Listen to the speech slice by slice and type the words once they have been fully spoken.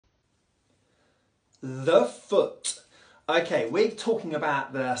the foot. Okay, we're talking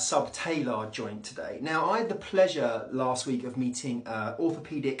about the subtalar joint today. Now, I had the pleasure last week of meeting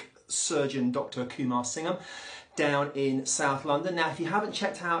Orthopaedic Surgeon Dr. Kumar Kunasingam down in South London. Now, if you haven't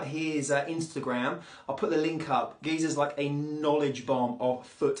checked out his Instagram, I'll put the link up. Geezer's like a knowledge bomb of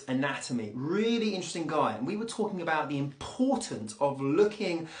foot anatomy. Really interesting guy. And we were talking about the importance of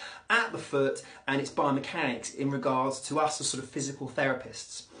looking at the foot and its biomechanics in regards to us as sort of physical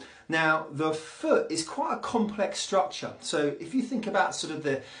therapists. Now, the foot is quite a complex structure. So if you think about sort of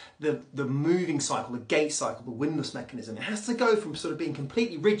the moving cycle, the gait cycle, the windlass mechanism, it has to go from sort of being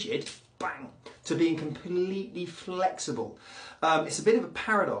completely rigid, bang, to being completely flexible. It's a bit of a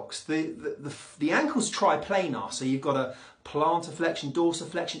paradox. The ankle's triplanar, so you've got a plantarflexion,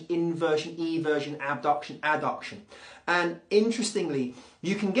 dorsiflexion, inversion, eversion, abduction, adduction. And interestingly,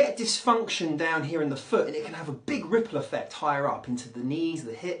 you can get dysfunction down here in the foot and it can have a big ripple effect higher up into the knees,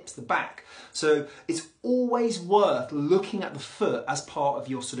 the hips, the back. So it's always worth looking at the foot as part of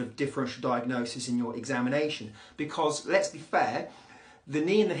your sort of differential diagnosis in your examination, because let's be fair, the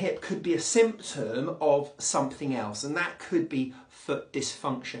knee and the hip could be a symptom of something else, and that could be foot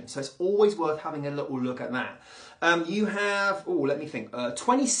dysfunction. So it's always worth having a little look at that. You have, let me think,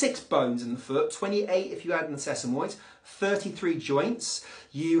 26 bones in the foot, 28 if you add in the sesamoids, 33 joints.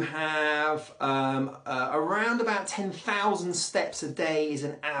 You have around about 10,000 steps a day is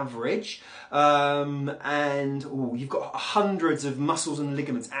an average. And you've got hundreds of muscles and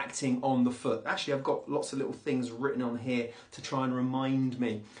ligaments acting on the foot. Actually, I've got lots of little things written on here to try and remind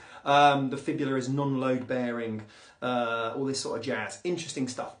me. The fibula is non-load bearing, all this sort of jazz. Interesting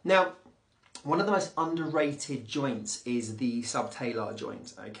stuff. Now, one of the most underrated joints is the subtalar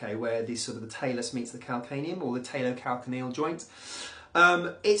joint, okay, where this sort of the talus meets the calcaneum, or the talocalcaneal joint.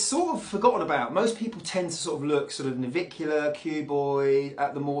 It's sort of forgotten about. Most people tend to sort of look sort of navicular, cuboid,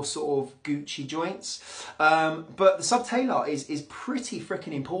 at the more sort of Gucci joints. But the subtalar is pretty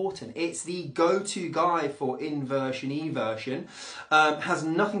freaking important. It's the go-to guy for inversion, eversion. Has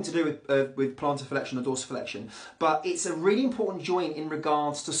nothing to do with plantarflexion or dorsiflexion, but it's a really important joint in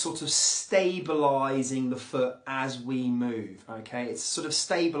regards to sort of stabilizing the foot as we move, okay? It sort of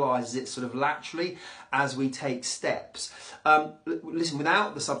stabilizes it sort of laterally as we take steps. Listen,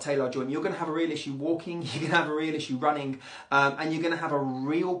 without the subtalar joint, you're going to have a real issue walking, you're going to have a real issue running, and you're going to have a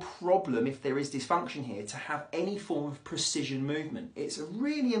real problem, if there is dysfunction here, to have any form of precision movement. It's a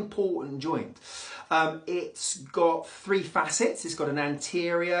really important joint. It's got three facets. It's got an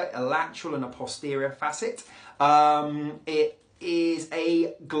anterior, a lateral, and a posterior facet. It is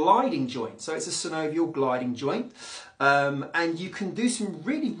a gliding joint, so it's a synovial gliding joint, and you can do some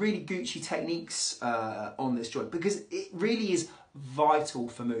really Gucci techniques on this joint, because it really is vital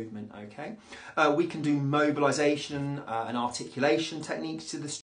for movement, okay? We can do mobilization and articulation techniques to this